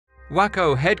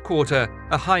Wako headquarter,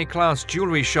 a high-class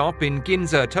jewelry shop in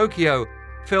Ginza, Tokyo,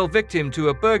 fell victim to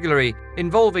a burglary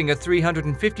involving a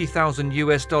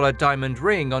 $350,000 diamond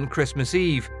ring on Christmas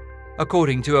Eve,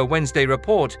 according to a Wednesday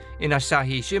report in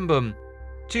Asahi Shimbun.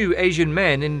 Two Asian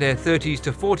men in their 30s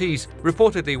to 40s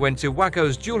reportedly went to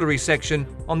Wako's jewelry section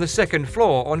on the second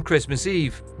floor on Christmas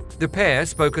Eve. The pair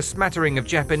spoke a smattering of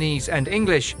Japanese and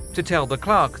English to tell the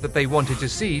clerk that they wanted to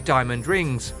see diamond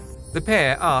rings. The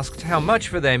pair asked how much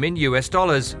for them in US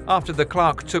dollars after the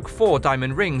clerk took 4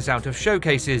 diamond rings out of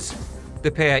showcases.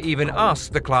 The pair even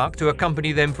asked the clerk to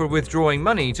accompany them for withdrawing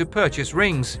money to purchase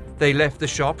rings. They left the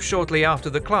shop shortly after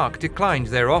the clerk declined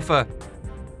their offer.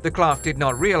 The clerk did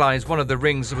not realize one of the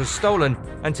rings was stolen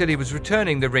until he was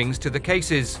returning the rings to the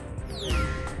cases.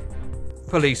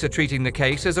 Police are treating the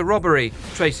case as a robbery,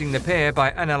 tracing the pair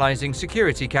by analysing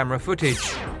security camera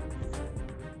footage.